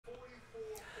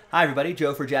Hi everybody,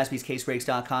 Joe for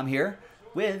jaspyscasebreaks.com here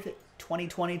with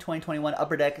 2020-2021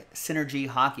 Upper Deck Synergy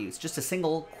Hockey. It's just a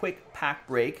single quick pack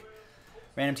break.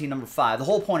 Random team number 5. The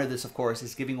whole point of this, of course,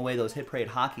 is giving away those hit parade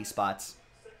hockey spots.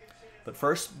 But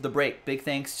first, the break. Big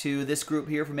thanks to this group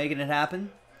here for making it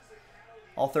happen.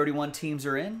 All 31 teams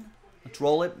are in. Let's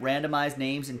roll it. Randomize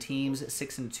names and teams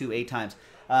 6 and 2 8 times.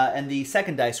 And the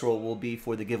second dice roll will be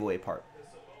for the giveaway part.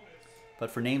 But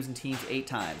for names and teams 8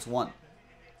 times. 1,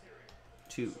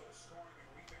 2,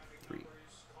 3,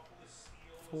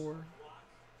 4,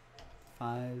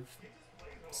 5,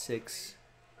 6,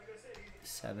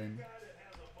 7,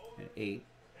 and 8.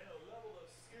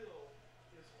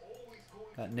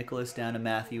 Got Nicholas down to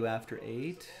Matthew after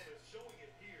 8.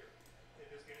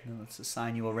 Now let's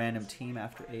assign you a random team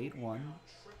after 8. 1,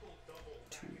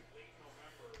 2, 3.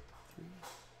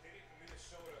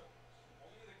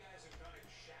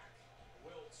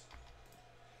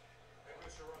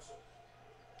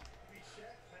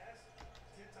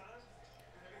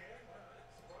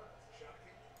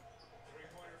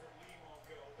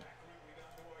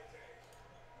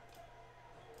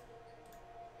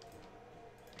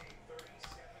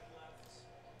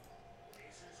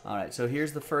 All right, so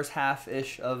here's the first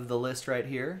half-ish of the list right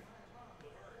here.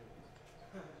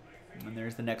 And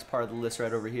there's the next part of the list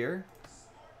right over here.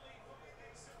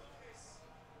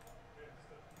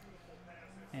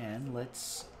 And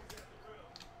let's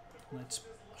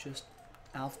just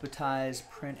alphabetize,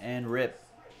 print, and rip.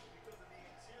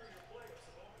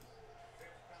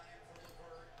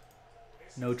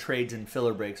 No trades and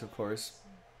filler breaks, of course.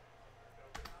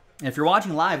 And if you're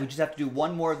watching live, we just have to do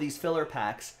one more of these filler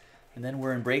packs, and then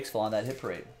we're in Breaksville on that hit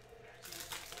parade.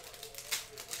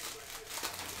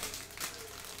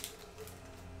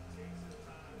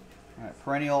 All right,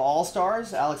 perennial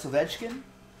all-stars, Alex Ovechkin.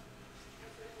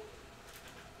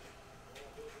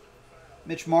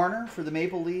 Mitch Marner for the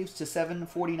Maple Leafs to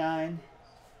 749.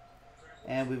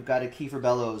 And we've got a Kiefer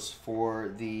Bellows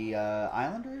for the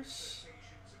Islanders.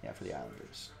 Yeah, for the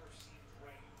Islanders.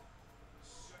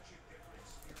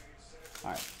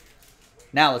 All right.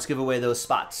 Now let's give away those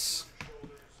spots.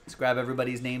 Let's grab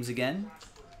everybody's names again.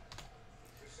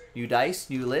 New dice,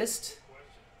 new list.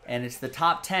 And it's the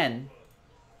top 10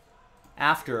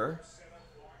 after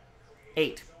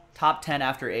 8. Top 10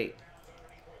 after 8.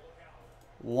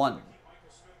 1,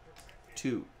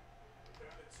 2,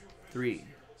 3,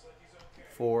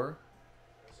 4,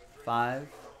 5,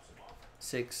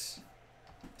 6,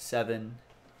 7,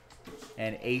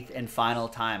 and 8th and final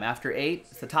time. After 8,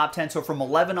 it's the top 10. So from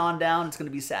 11 on down, it's going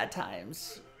to be sad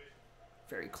times.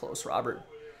 Very close, Robert.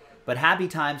 But happy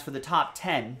times for the top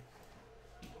 10.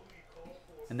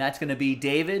 And that's going to be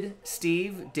David,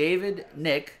 Steve, David,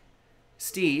 Nick,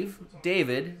 Steve,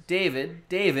 David,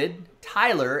 David,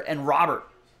 Tyler, and Robert.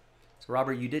 So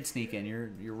Robert, you did sneak in.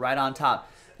 You're right on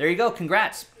top. There you go.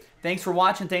 Congrats. Thanks for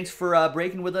watching. Thanks for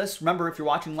breaking with us. Remember, if you're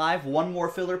watching live, one more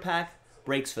filler pack.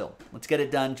 Breaksville. Let's get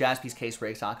it done.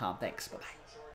 jaspyscasebreaks.com. Thanks. Bye-bye.